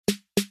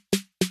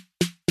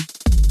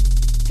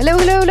Hello,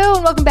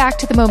 and welcome back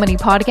to the Mo Money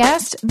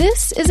Podcast.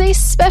 This is a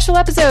special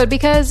episode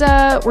because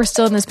we're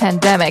still in this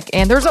pandemic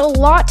and there's a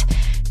lot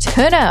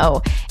to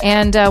know.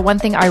 And one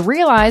thing I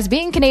realized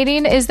being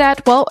Canadian is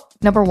that, well,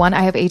 number one,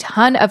 I have a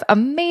ton of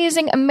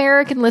amazing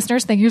American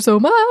listeners. Thank you so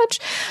much.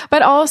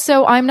 But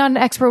also, I'm not an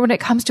expert when it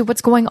comes to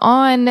what's going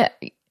on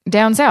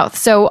down south.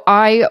 So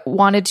I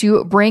wanted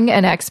to bring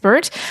an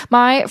expert,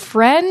 my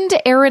friend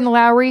Erin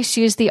Lowry.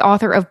 She is the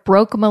author of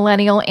Broke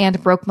Millennial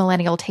and Broke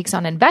Millennial Takes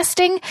on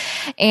Investing.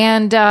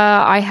 And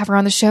I have her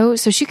on the show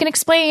so she can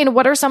explain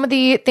what are some of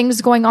the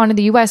things going on in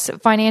the U.S.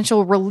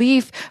 financial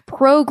relief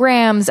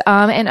programs.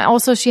 And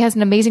also she has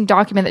an amazing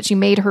document that she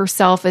made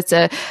herself. It's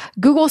a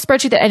Google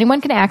spreadsheet that anyone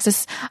can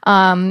access.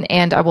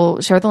 And I will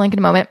share the link in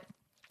a moment.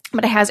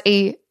 But it has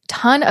a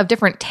ton of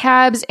different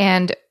tabs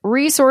and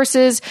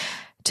resources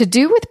to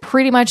do with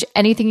pretty much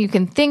anything you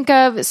can think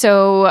of.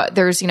 So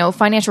there's,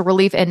 financial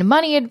relief and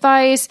money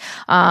advice,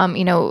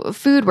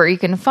 food where you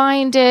can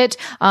find it,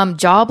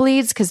 job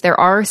leads, because there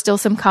are still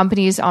some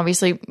companies,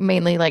 obviously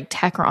mainly like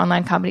tech or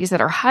online companies that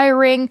are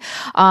hiring,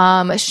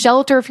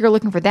 shelter if you're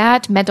looking for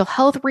that, mental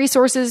health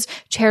resources,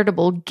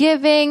 charitable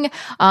giving,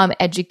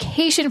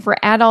 education for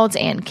adults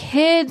and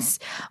kids.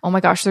 Oh my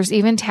gosh, there's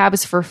even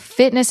tabs for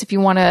fitness if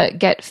you want to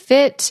get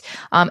fit,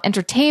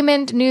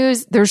 entertainment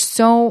news. There's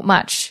so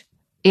much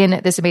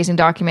in this amazing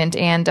document.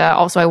 And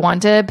also I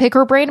want to pick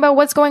her brain about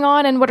what's going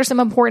on and what are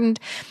some important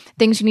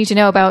things you need to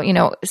know about,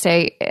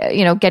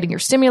 getting your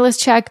stimulus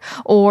check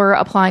or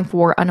applying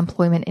for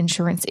unemployment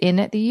insurance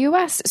in the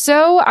US.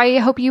 So I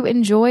hope you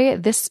enjoy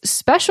this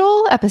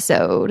special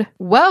episode.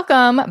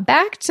 Welcome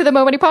back to the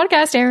Mo Money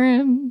Podcast,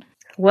 Erin.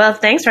 Well,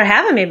 thanks for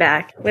having me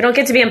back. We don't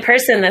get to be in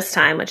person this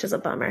time, which is a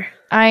bummer.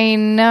 I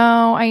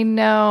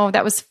know.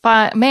 That was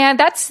fun. Man,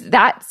 that's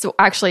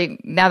actually,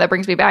 now that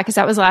brings me back, because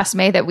that was last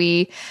May that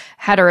we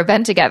had our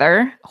event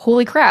together.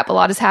 Holy crap, a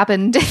lot has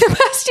happened in the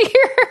past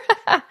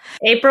year.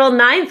 April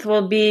 9th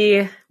will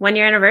be 1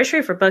 year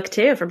anniversary for book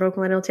 2, for Broke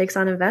Millennial Takes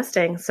on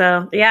Investing.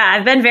 So yeah,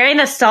 I've been very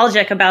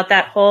nostalgic about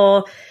that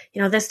whole,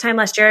 this time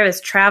last year I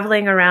was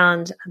traveling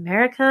around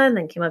America and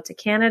then came up to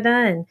Canada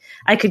and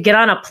I could get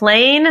on a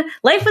plane.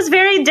 Life was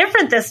very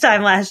different this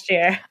time last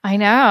year. I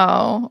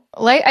know.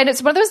 And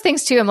it's one of those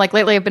things too. I'm like,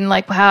 lately I've been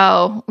like,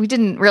 wow, we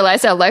didn't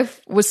realize how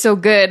life was so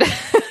good.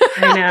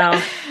 I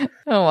know.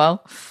 Oh,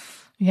 well.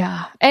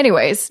 Yeah.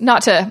 Anyways,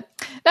 not to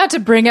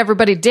bring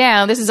everybody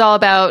down. This is all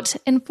about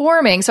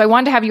informing. So I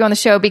wanted to have you on the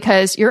show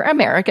because you're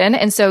American.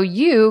 And so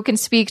you can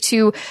speak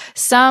to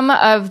some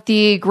of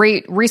the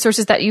great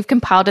resources that you've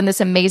compiled in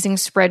this amazing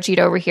spreadsheet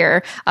over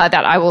here that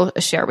I will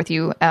share with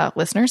you,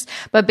 listeners.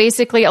 But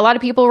basically, a lot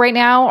of people right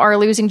now are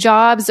losing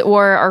jobs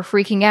or are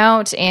freaking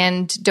out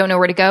and don't know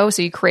where to go.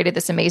 So you created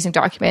this amazing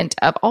document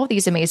of all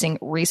these amazing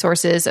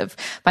resources of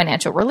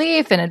financial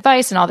relief and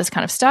advice and all this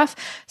kind of stuff.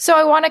 So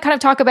I want to kind of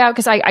talk about,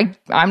 because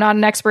I'm not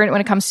an expert when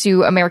it comes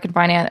to American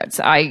finance.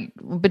 I've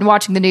been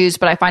watching the news,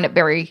 but I find it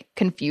very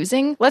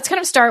confusing. Let's kind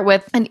of start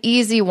with an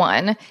easy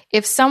one.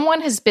 If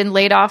someone has been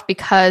laid off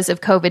because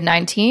of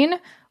COVID-19,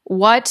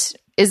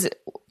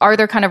 are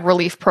there kind of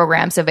relief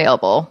programs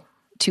available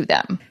to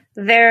them?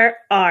 There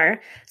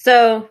are.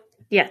 So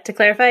yeah, to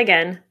clarify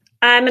again,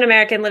 I'm an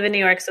American, live in New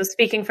York. So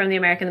speaking from the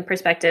American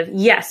perspective,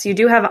 yes, you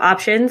do have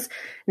options.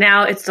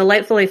 Now it's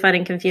delightfully fun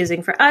and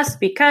confusing for us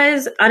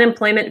because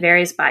unemployment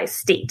varies by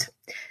state.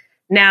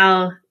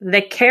 Now,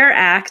 the CARE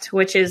Act,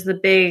 which is the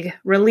big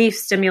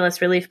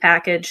stimulus relief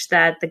package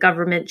that the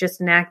government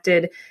just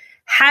enacted,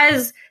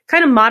 has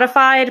kind of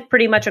modified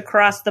pretty much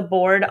across the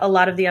board a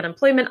lot of the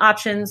unemployment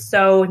options.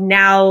 So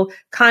now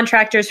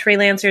contractors,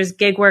 freelancers,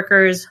 gig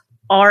workers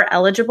are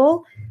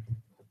eligible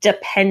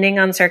depending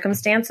on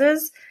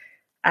circumstances.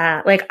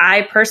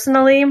 I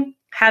personally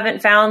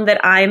haven't found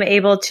that I'm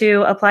able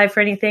to apply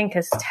for anything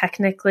because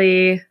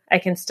technically I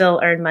can still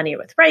earn money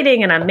with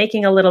writing and I'm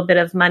making a little bit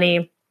of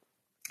money.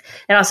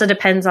 It also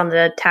depends on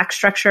the tax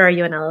structure. Are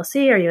you an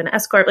LLC? Are you an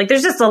S Corp?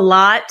 There's just a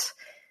lot.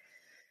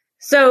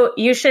 So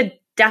you should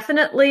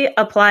definitely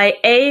apply.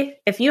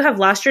 If you have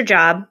lost your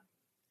job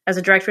as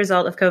a direct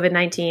result of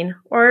COVID-19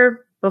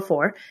 or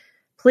before,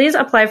 please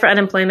apply for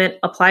unemployment.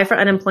 Apply for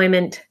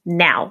unemployment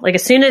now,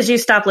 as soon as you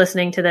stop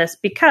listening to this,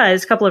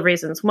 because a couple of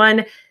reasons.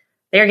 One,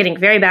 they are getting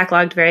very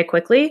backlogged very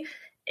quickly.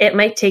 It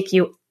might take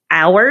you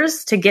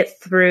hours to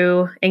get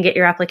through and get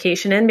your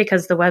application in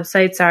because the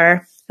websites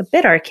are a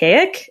bit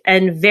archaic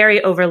and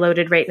very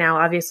overloaded right now,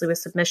 obviously with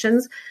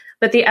submissions.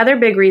 But the other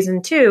big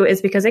reason too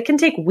is because it can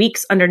take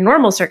weeks under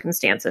normal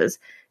circumstances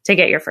to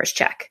get your first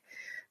check.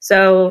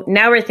 So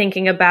now we're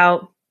thinking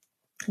about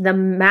the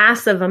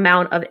massive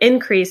amount of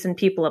increase in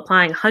people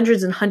applying,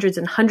 hundreds and hundreds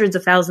and hundreds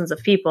of thousands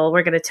of people.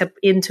 We're going to tip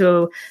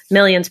into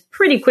millions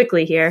pretty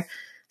quickly here.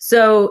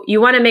 So you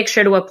want to make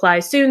sure to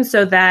apply soon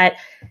so that,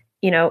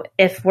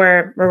 if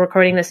we're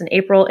recording this in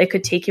April, it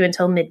could take you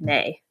until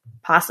mid-May,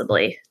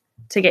 possibly,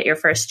 to get your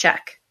first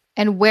check.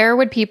 And where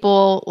would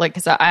people,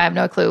 because I have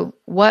no clue,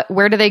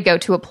 where do they go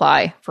to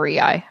apply for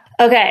EI?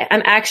 Okay,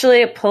 I'm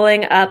actually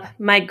pulling up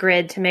my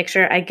grid to make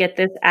sure I get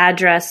this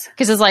address.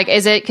 Because it's like,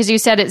 is it, because you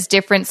said it's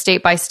different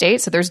state by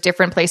state, so there's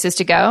different places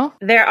to go?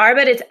 There are,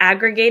 but it's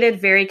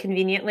aggregated very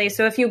conveniently.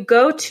 So if you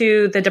go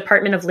to the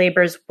Department of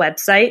Labor's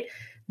website,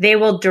 they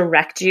will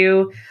direct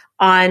you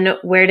on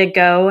where to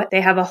go.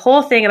 They have a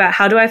whole thing about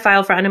how do I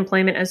file for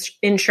unemployment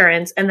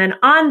insurance. And then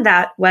on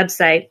that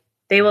website,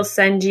 they will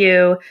send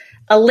you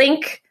a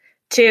link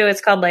to,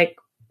 it's called like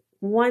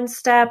One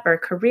Step or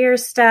Career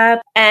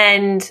Step.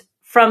 And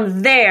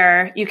from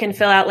there, you can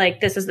fill out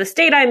like, this is the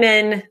state I'm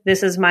in,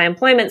 this is my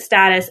employment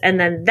status, and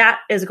then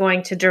that is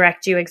going to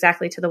direct you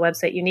exactly to the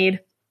website you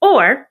need.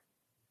 Or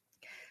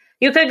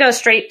you could go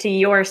straight to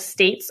your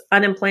state's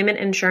unemployment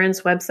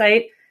insurance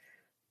website.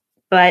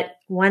 But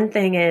one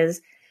thing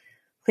is,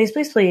 please,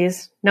 please,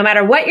 please, no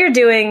matter what you're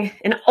doing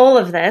in all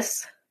of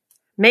this,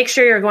 make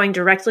sure you're going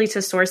directly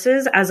to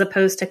sources as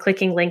opposed to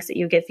clicking links that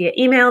you get via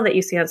email, that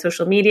you see on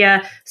social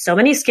media. So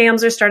many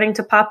scams are starting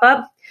to pop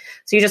up.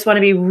 So you just want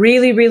to be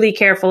really, really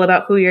careful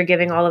about who you're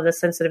giving all of this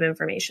sensitive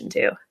information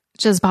to.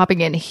 Just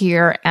popping in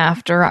here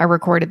after I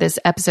recorded this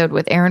episode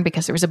with Erin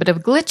because there was a bit of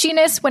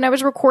glitchiness when I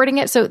was recording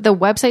it. So the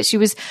website she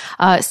was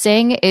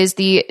saying is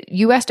the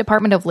U.S.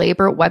 Department of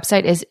Labor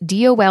website is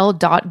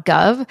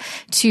dol.gov.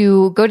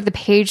 To go to the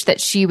page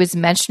that she was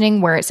mentioning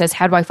where it says,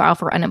 how do I file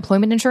for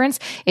unemployment insurance?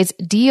 It's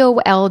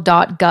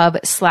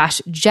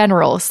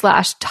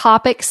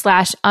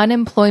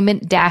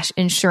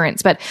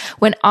dol.gov/general/topic/unemployment-insurance. But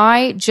when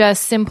I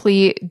just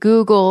simply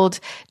Googled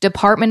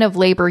Department of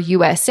Labor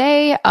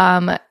USA,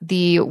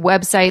 the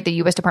website, the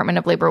U.S. Department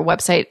of Labor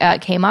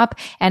website came up,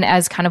 and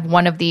as kind of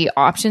one of the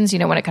options,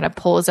 when it kind of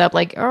pulls up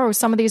like, oh,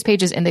 some of these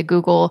pages in the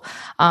Google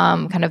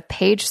kind of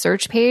page,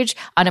 search page,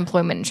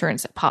 unemployment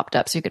insurance popped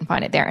up, so you can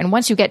find it there. And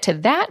once you get to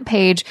that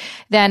page,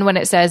 then when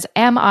it says,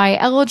 am I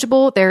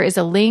eligible? There is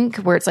a link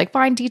where it's like,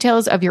 find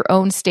details of your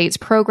own state's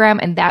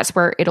program, and that's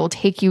where it'll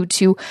take you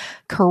to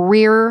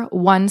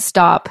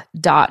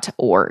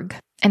careeronestop.org.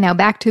 And now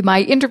back to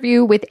my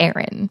interview with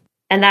Erin.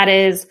 And that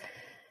is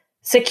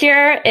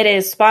secure. It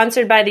is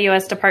sponsored by the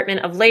U.S.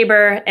 Department of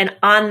Labor. And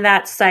on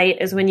that site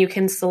is when you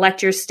can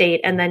select your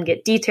state and then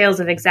get details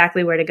of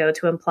exactly where to go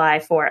to apply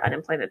for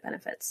unemployment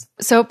benefits.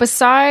 So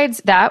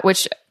besides that,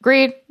 which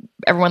agreed,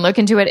 everyone look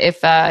into it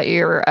if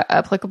you're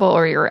applicable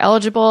or you're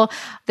eligible.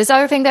 This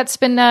other thing that's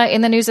been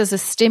in the news is a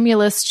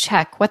stimulus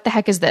check. What the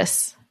heck is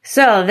this?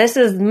 So this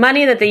is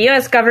money that the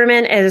U.S.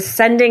 government is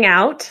sending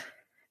out.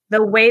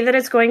 The way that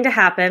it's going to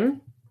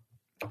happen,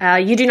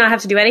 you do not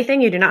have to do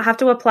anything. You do not have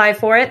to apply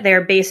for it.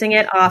 They're basing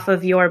it off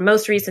of your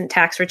most recent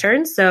tax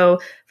returns. So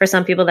for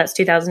some people, that's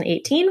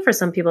 2018. For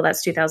some people,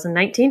 that's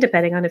 2019,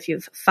 depending on if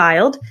you've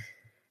filed.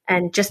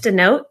 And just a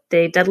note,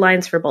 the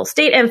deadlines for both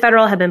state and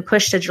federal have been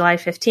pushed to July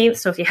 15th.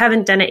 So if you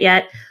haven't done it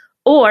yet,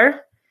 or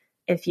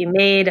if you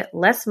made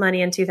less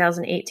money in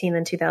 2018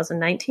 than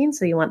 2019,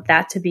 so you want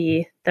that to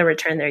be the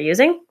return they're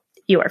using,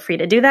 you are free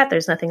to do that.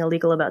 There's nothing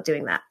illegal about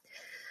doing that.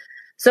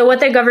 So what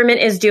the government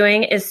is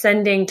doing is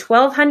sending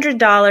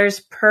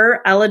 $1,200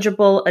 per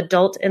eligible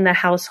adult in the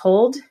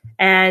household,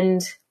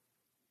 and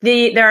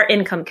there are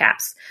income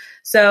caps.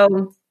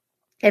 So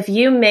if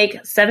you make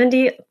let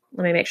me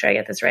make sure I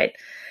get this right.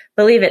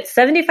 Believe it's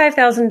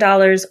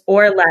 $75,000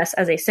 or less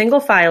as a single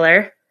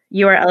filer,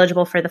 you are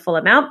eligible for the full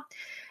amount.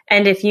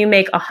 And if you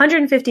make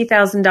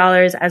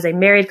 $150,000 as a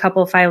married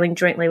couple filing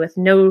jointly with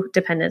no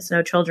dependents,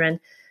 no children,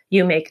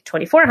 you make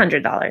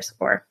 $2,400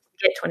 or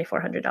get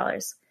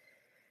 $2,400.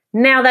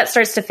 Now that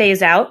starts to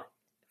phase out.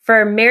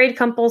 For married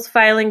couples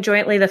filing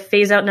jointly, the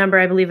phase out number,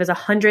 I believe, is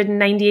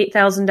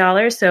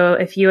 $198,000. So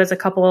if you as a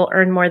couple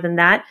earn more than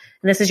that,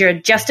 and this is your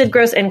adjusted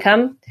gross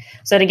income.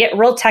 So to get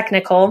real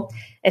technical,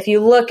 if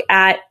you look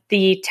at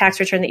the tax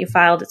return that you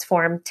filed, it's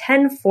Form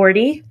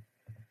 1040.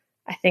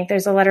 I think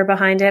there's a letter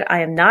behind it.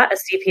 I am not a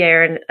CPA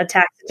or a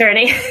tax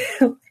attorney,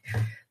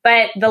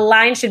 but the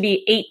line should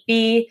be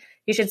 8B.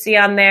 You should see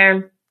on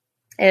there.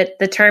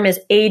 The term is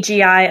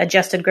AGI,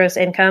 adjusted gross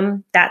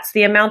income. That's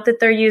the amount that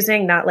they're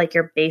using, not like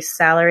your base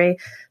salary.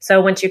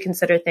 So once you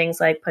consider things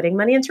like putting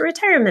money into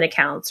retirement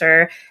accounts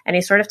or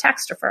any sort of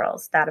tax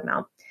deferrals, that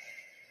amount.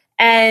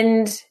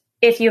 And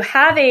if you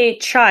have a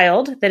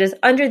child that is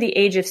under the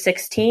age of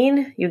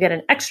 16, you get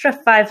an extra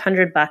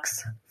 $500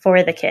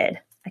 for the kid.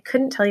 I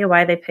couldn't tell you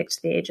why they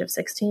picked the age of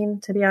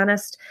 16, to be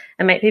honest.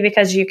 It might be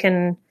because you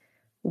can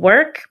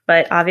work,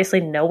 but obviously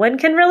no one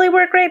can really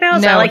work right now.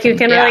 It's not like you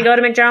can really go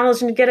to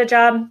McDonald's and get a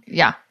job.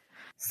 Yeah.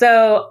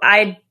 So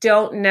I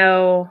don't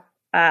know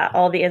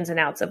all the ins and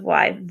outs of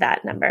why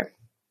that number.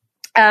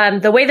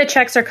 The way the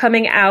checks are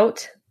coming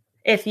out,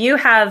 if you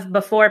have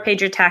before paid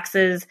your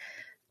taxes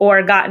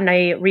or gotten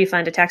a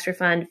refund, a tax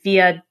refund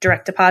via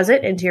direct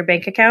deposit into your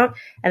bank account,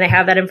 and they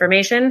have that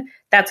information,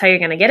 that's how you're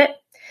going to get it.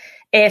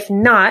 If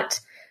not,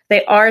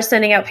 they are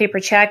sending out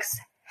paper checks.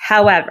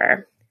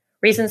 However,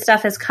 recent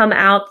stuff has come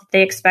out that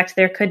they expect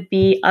there could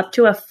be up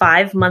to a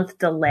 5-month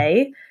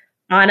delay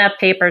on a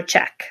paper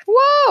check.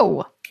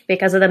 Whoa!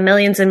 Because of the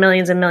millions and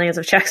millions and millions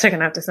of checks they're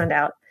going to have to send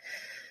out.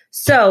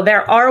 So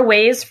there are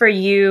ways for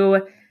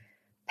you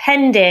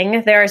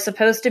pending, there are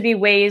supposed to be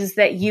ways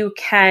that you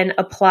can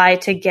apply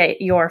to get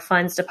your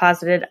funds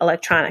deposited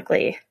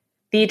electronically.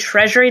 The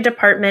Treasury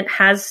Department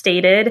has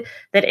stated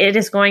that it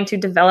is going to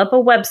develop a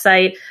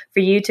website for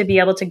you to be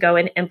able to go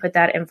and input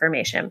that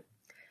information.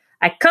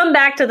 I come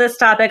back to this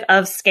topic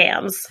of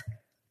scams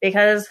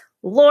because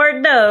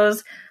Lord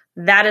knows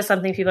that is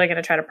something people are going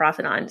to try to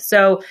profit on.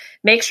 So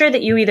make sure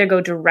that you either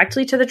go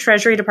directly to the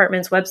Treasury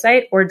Department's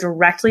website or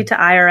directly to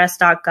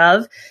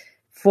irs.gov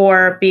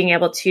for being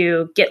able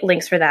to get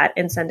links for that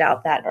and send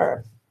out that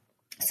or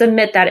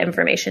submit that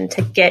information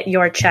to get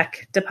your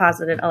check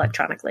deposited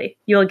electronically.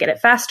 You'll get it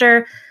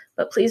faster,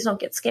 but please don't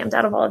get scammed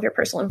out of all of your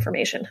personal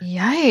information.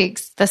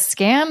 Yikes. The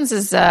scams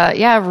is,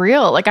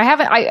 real. Like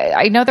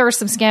I know there were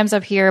some scams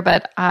up here,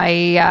 but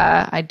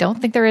I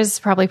don't think there is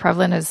probably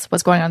prevalent as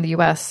what's going on in the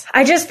US.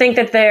 I just think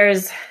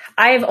that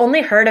I've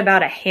only heard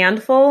about a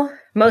handful,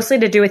 mostly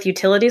to do with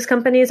utilities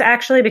companies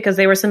actually, because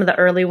they were some of the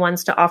early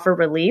ones to offer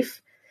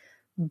relief.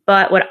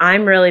 But what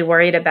I'm really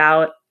worried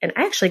about, and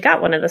I actually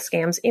got one of the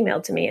scams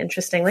emailed to me,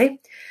 interestingly,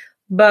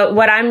 but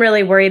what I'm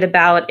really worried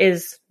about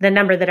is the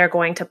number that are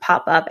going to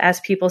pop up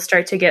as people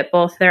start to get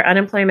both their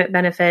unemployment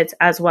benefits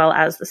as well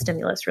as the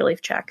stimulus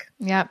relief check.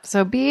 Yeah.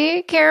 So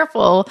be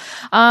careful.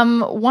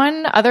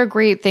 One other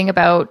great thing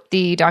about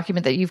the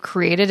document that you've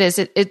created is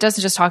it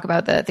doesn't just talk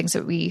about the things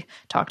that we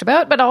talked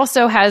about, but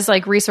also has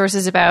like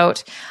resources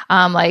about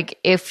like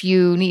if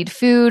you need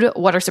food,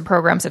 what are some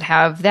programs that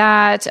have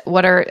that?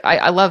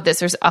 I love this.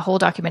 There's a whole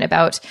document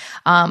about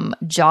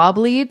job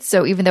leads.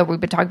 So even though we've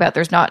been talking about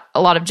there's not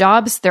a lot of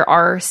jobs, there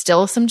are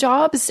still some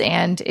jobs.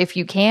 And if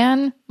you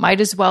can, might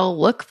as well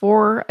look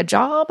for a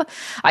job.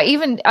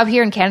 Even up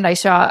here in Canada, I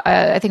saw,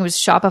 I think it was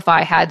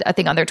Shopify had a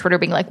thing on their Twitter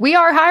being like, we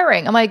are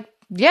hiring. I'm like,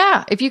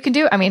 yeah, if you can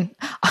do, I mean,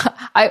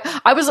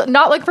 I was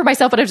not looking for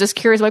myself, but I was just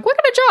curious, like, what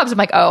kind of jobs? I'm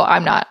like, oh,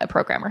 I'm not a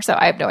programmer, so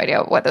I have no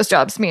idea what those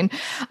jobs mean.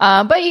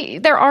 But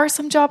there are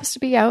some jobs to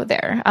be out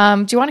there.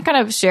 Do you want to kind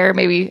of share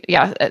maybe,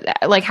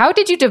 like, how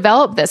did you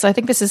develop this? I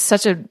think this is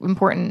such an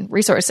important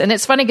resource. And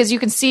it's funny because you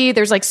can see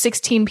there's like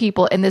 16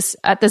 people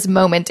at this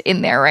moment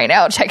in there right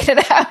now. Checking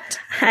it out.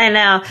 I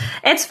know.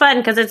 It's fun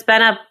because it's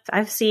been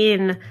I've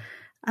seen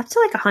up to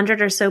like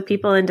 100 or so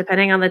people, and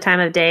depending on the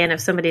time of day and if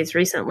somebody's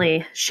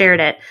recently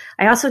shared it.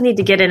 I also need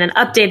to get in and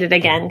update it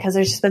again because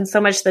there's just been so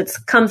much that's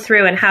come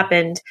through and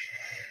happened.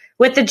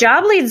 With the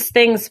job leads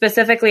thing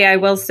specifically, I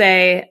will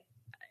say,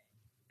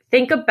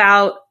 think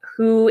about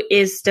who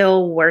is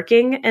still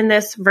working in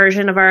this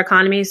version of our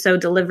economy. So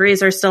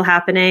deliveries are still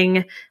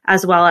happening,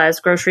 as well as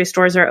grocery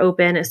stores are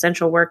open,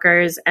 essential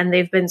workers, and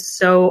they've been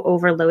so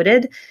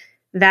overloaded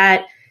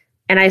that,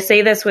 and I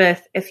say this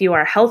with, if you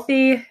are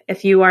healthy,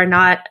 if you are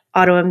not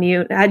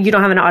autoimmune, you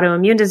don't have an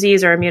autoimmune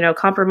disease or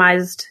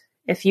immunocompromised,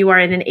 if you are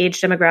in an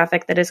age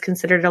demographic that is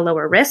considered a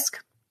lower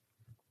risk,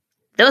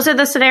 those are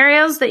the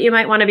scenarios that you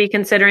might want to be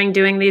considering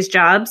doing these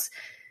jobs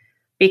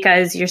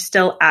because you're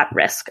still at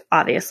risk,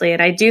 obviously.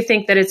 And I do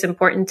think that it's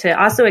important to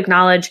also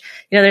acknowledge,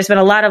 there's been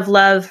a lot of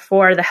love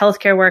for the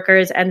healthcare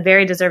workers, and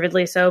very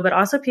deservedly so, but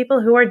also people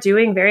who are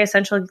doing very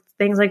essential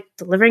things like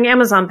delivering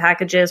Amazon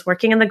packages,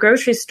 working in the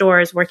grocery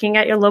stores, working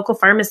at your local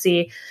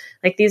pharmacy.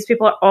 Like, these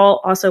people are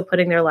all also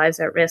putting their lives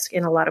at risk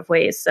in a lot of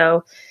ways.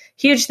 So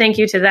huge thank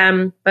you to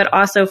them, but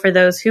also for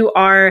those who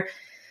are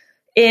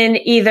in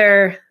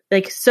either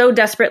like so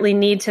desperately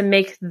need to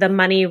make the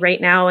money right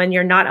now and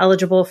you're not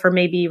eligible for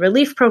maybe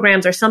relief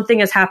programs, or something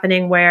is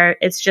happening where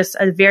it's just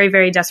a very,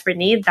 very desperate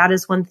need. That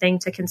is one thing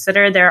to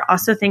consider. There are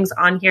also things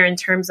on here in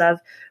terms of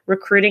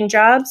recruiting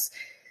jobs.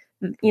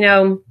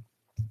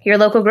 Your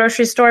local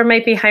grocery store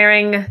might be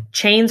hiring,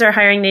 chains are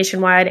hiring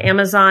nationwide.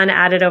 Amazon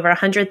added over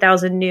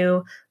 100,000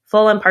 new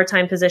full and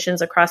part-time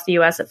positions across the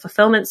US at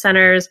fulfillment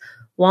centers.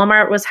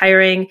 Walmart was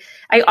hiring.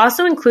 I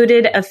also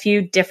included a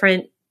few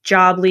different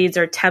job leads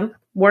or temp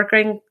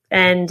working,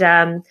 and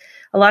a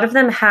lot of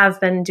them have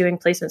been doing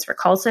placements for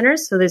call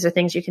centers. So these are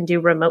things you can do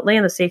remotely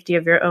in the safety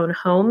of your own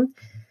home.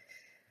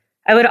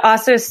 I would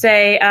also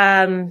say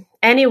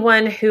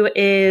anyone who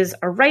is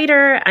a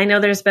writer, I know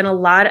there's been a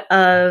lot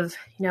of,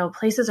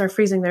 places are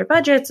freezing their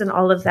budgets and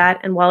all of that.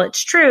 And while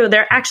it's true,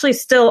 there actually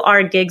still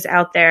are gigs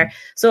out there.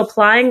 So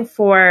applying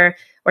for,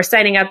 or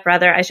signing up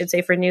rather, I should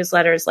say, for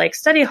newsletters like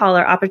Study Hall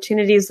or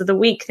Opportunities of the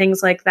Week,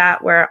 things like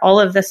that, where all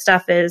of this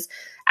stuff is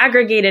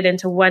aggregated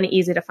into one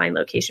easy to find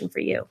location for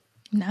you.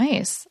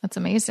 Nice. That's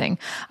amazing.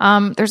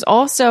 There's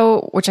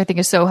also, which I think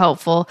is so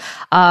helpful,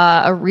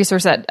 a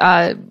resource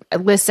that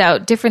lists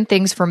out different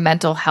things for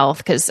mental health,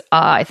 because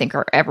I think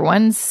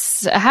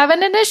everyone's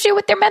having an issue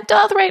with their mental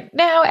health right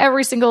now,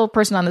 every single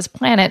person on this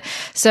planet.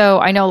 So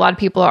I know a lot of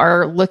people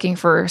are looking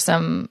for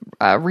some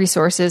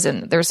resources,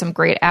 and there's some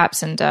great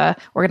apps and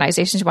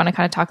organizations. You want to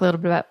kind of talk a little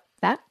bit about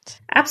that?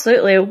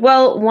 Absolutely.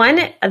 Well, one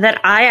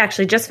that I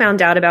actually just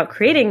found out about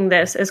creating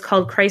this is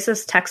called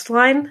Crisis Text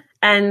Line.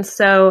 And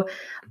so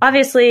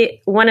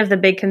obviously one of the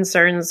big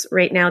concerns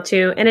right now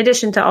too, in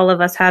addition to all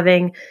of us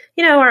having,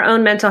 our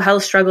own mental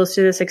health struggles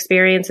through this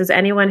experience, is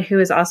anyone who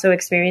is also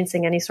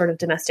experiencing any sort of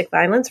domestic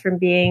violence from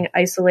being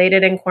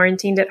isolated and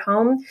quarantined at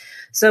home.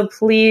 So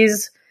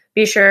please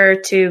be sure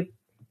to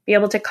be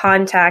able to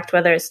contact,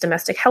 whether it's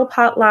domestic help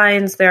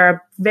hotlines. There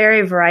are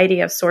very variety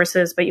of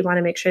sources, but you want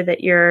to make sure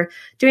that you're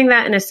doing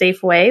that in a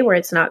safe way where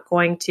it's not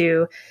going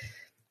to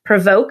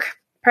provoke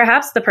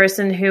perhaps the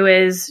person who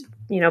is,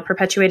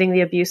 perpetuating the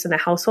abuse in the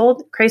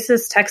household.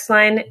 Crisis text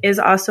line is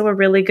also a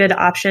really good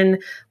option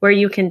where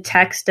you can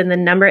text, and the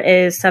number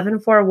is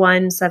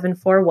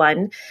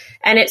 741-741.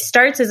 And it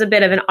starts as a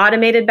bit of an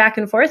automated back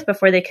and forth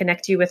before they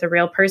connect you with a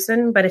real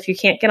person. But if you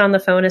can't get on the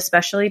phone,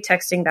 especially,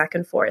 texting back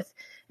and forth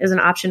is an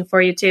option for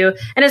you too.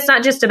 And it's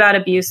not just about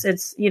abuse.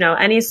 It's,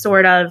 any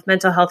sort of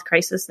mental health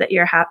crisis that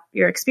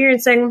you're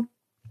experiencing.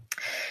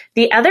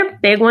 The other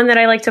big one that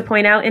I like to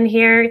point out in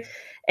here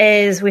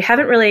is we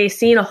haven't really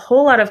seen a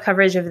whole lot of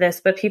coverage of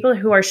this, but people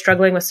who are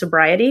struggling with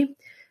sobriety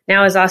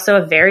now is also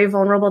a very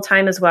vulnerable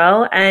time as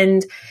well.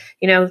 And,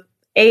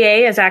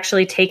 AA has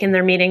actually taken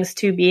their meetings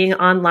to being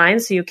online,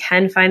 so you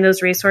can find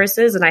those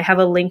resources. And I have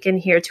a link in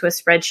here to a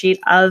spreadsheet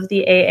of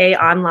the AA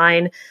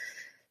online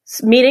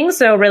meetings.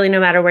 So really,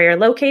 no matter where you're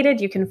located,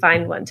 you can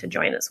find one to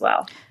join as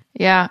well.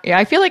 Yeah.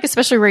 I feel like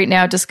especially right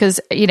now, just because,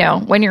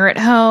 when you're at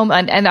home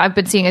and I've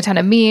been seeing a ton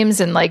of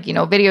memes and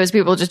videos,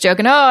 people just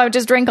joking, oh, I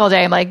just drink all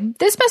day. I'm like,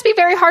 this must be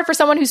very hard for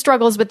someone who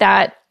struggles with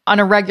that on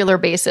a regular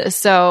basis.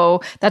 So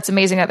that's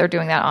amazing that they're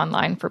doing that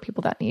online for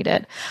people that need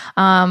it.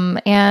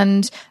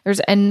 And there's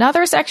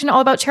another section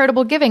all about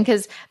charitable giving,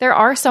 because there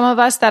are some of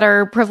us that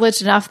are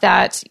privileged enough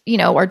that,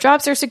 our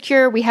jobs are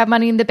secure. We have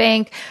money in the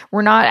bank.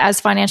 We're not as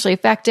financially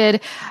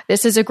affected.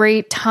 This is a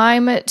great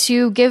time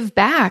to give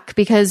back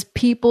because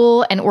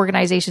people and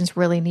organizations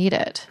really need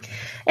it.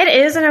 It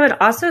is. And I would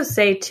also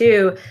say,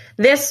 too,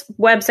 this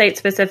website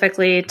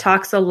specifically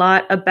talks a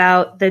lot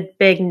about the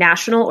big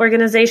national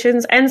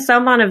organizations and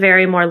some on a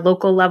very more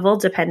local level,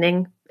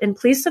 depending. And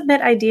please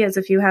submit ideas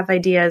if you have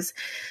ideas.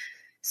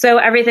 So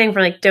everything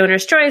from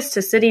Donor's Choice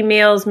to City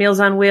Meals, Meals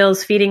on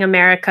Wheels, Feeding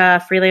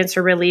America,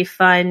 Freelancer Relief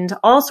Fund,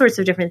 all sorts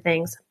of different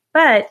things.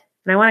 But,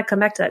 and I want to come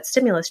back to that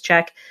stimulus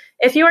check,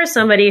 if you are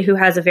somebody who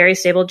has a very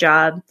stable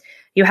job,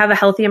 you have a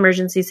healthy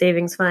emergency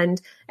savings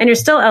fund, and you're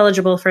still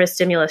eligible for a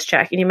stimulus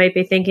check, and you might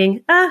be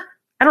thinking, I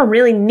don't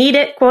really need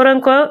it, quote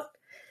unquote,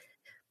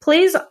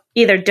 please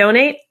either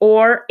donate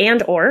or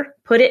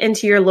put it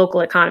into your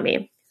local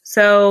economy.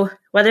 So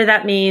whether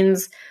that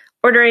means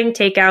ordering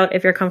takeout,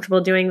 if you're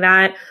comfortable doing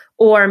that,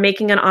 or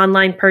making an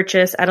online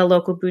purchase at a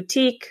local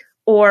boutique,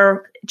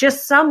 or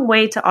just some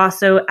way to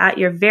also at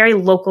your very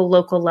local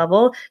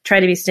level, try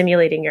to be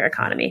stimulating your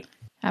economy.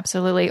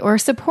 Absolutely. Or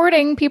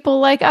supporting people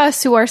like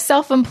us who are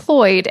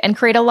self-employed and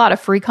create a lot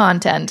of free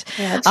content.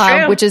 Yeah, that's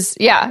true. Which is,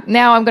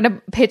 now I'm going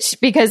to pitch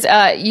because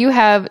you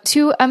have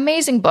 2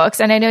 amazing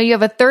books, and I know you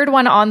have a third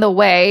one on the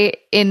way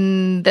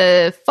in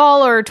the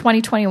fall or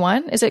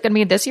 2021. Is it going to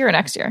be this year or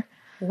next year?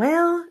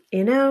 Well,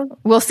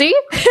 we'll see.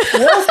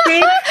 We'll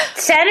see.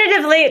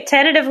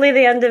 Tentatively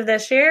the end of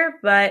this year,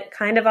 but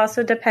kind of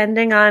also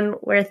depending on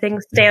where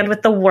things stand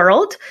with the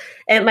world,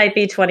 it might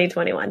be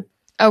 2021.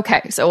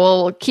 Okay, so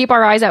we'll keep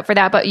our eyes out for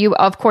that. But you,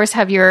 of course,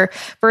 have your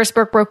first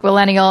book, Broke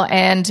Millennial,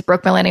 and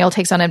Broke Millennial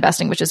Takes on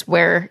Investing, which is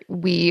where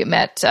we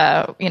met,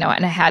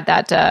 and had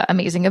that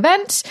amazing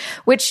event,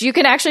 which you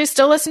can actually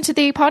still listen to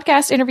the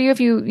podcast interview if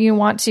you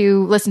want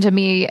to listen to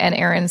me and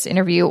Erin's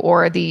interview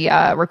or the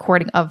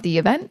recording of the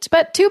event.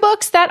 But 2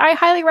 books that I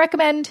highly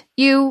recommend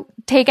you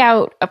take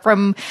out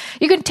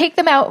you can take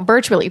them out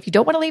virtually. If you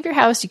don't want to leave your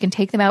house, you can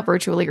take them out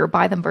virtually or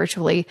buy them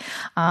virtually.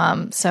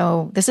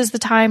 So this is the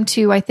time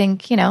to, I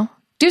think,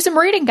 do some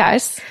reading,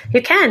 guys.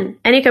 You can.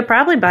 And you could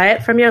probably buy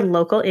it from your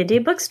local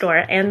indie bookstore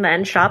and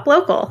then shop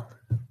local.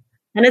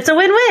 And it's a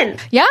win-win.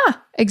 Yeah,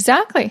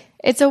 exactly.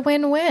 It's a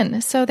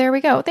win-win. So there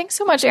we go. Thanks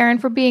so much, Erin,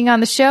 for being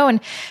on the show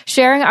and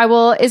sharing.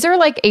 Is there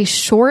a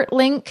short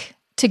link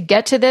to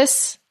get to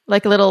this?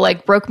 Like a little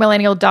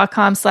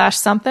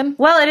brokemillennial.com/something?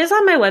 Well, it is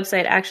on my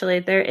website, actually.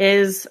 There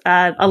is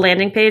a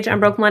landing page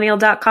on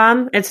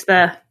brokemillennial.com. It's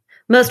the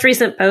most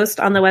recent post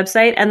on the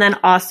website. And then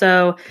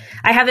also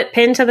I have it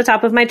pinned to the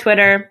top of my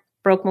Twitter,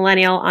 Broke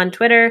Millennial on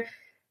Twitter.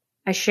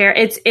 I share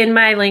it's in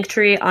my link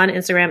tree on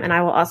Instagram, and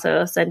I will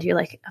also send you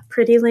a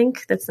pretty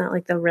link that's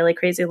not the really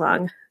crazy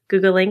long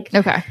Google link.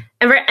 Okay.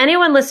 And for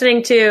anyone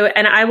listening to,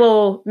 and I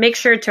will make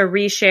sure to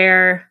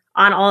reshare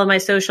on all of my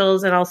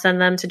socials, and I'll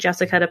send them to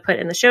Jessica to put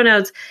in the show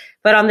notes.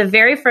 But on the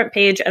very front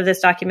page of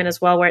this document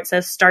as well, where it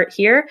says start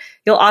here,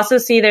 you'll also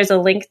see there's a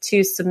link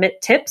to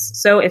submit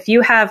tips. So if you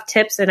have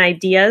tips and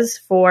ideas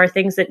for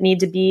things that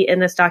need to be in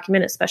this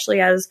document, especially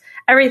as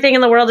everything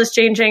in the world is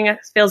changing, it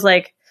feels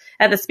like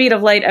at the speed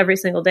of light every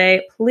single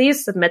day,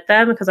 please submit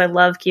them because I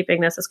love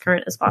keeping this as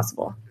current as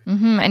possible.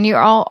 Mm-hmm. And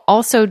you're all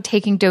also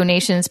taking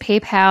donations,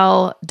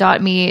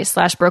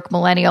 paypal.me/Broke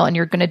Millennial, and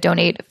you're going to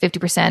donate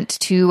 50%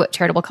 to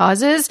charitable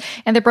causes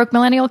and the Broke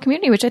Millennial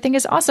community, which I think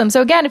is awesome.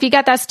 So again, if you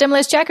got that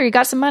stimulus check or you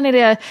got some money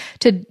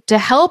to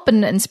help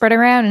and spread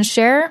around and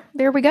share,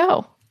 there we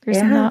go. There's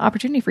an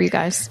opportunity for you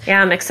guys.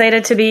 Yeah, I'm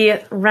excited to be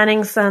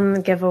running some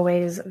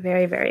giveaways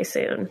very, very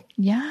soon.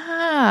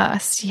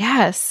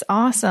 Yes.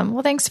 Awesome.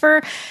 Well, thanks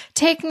for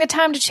taking the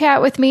time to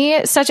chat with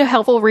me. Such a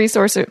helpful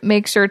resource.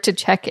 Make sure to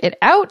check it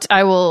out.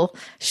 I will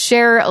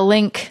share a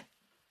link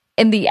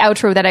in the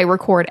outro that I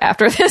record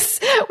after this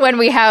when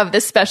we have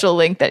this special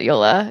link that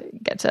you'll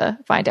get to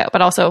find out.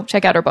 But also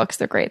check out her books.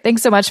 They're great.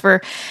 Thanks so much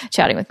for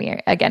chatting with me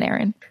again,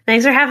 Erin.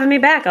 Thanks for having me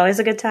back. Always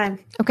a good time.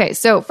 Okay,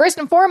 so first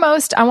and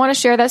foremost, I want to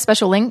share that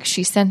special link.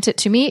 She sent it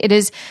to me. It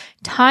is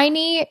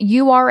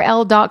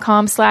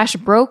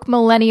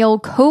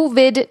tinyurl.com/brokemillennial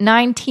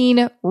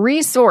COVID-19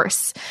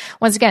 resource.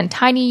 Once again,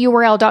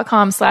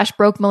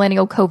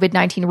 tinyurl.com/brokemillennial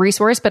COVID-19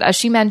 resource. But as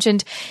she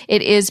mentioned,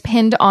 it is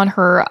pinned on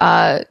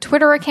her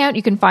Twitter account.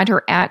 You can find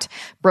her at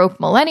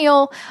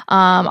brokemillennial.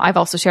 I've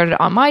also shared it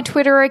on my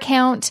Twitter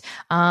account.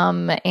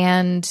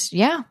 And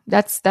yeah,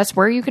 that's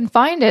where you can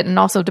find it. And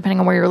also depending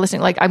on where you're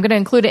listening, like I'm going to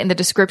include it in the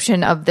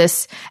description of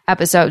this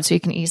episode so you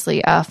can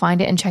easily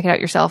find it and check it out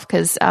yourself,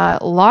 because a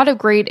lot of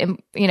great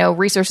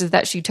resources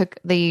that she took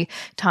the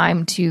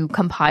time to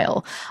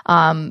compile.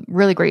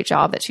 Really great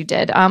job that she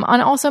did.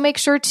 And also make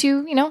sure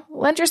to,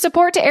 lend your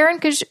support to Erin,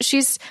 because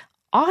she's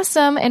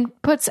awesome and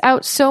puts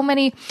out so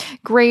many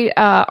great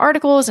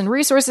articles and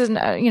resources, and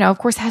of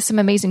course has some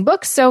amazing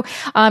books. So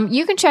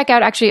you can check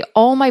out actually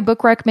all my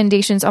book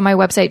recommendations on my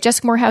website,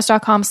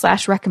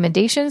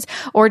 jessicamorehouse.com/recommendations,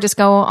 or just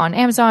go on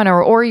Amazon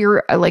or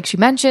your, like she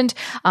mentioned,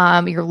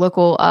 your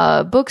local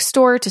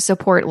bookstore to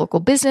support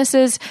local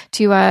businesses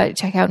to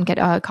check out and get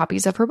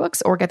copies of her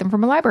books, or get them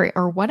from a library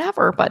or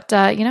whatever. But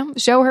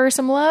show her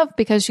some love,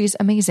 because she's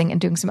amazing and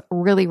doing some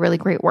really, really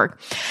great work.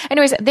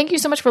 Anyways, thank you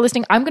so much for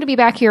listening. I'm going to be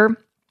back here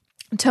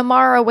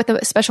tomorrow with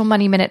a special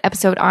Money Minute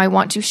episode. I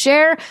want to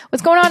share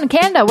what's going on in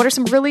Canada. What are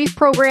some relief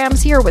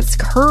programs here? What's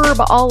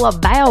CURB all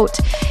about?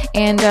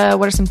 And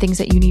what are some things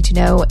that you need to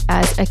know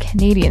as a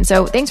Canadian?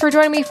 So thanks for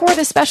joining me for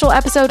this special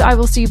episode. I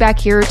will see you back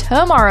here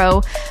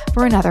tomorrow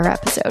for another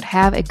episode.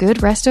 Have a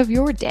good rest of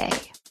your day.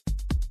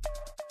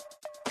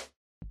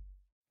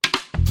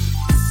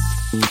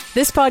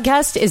 This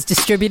podcast is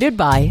distributed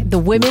by the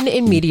Women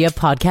in Media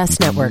Podcast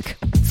Network.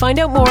 Find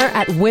out more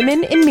at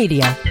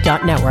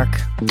womeninmedia.network.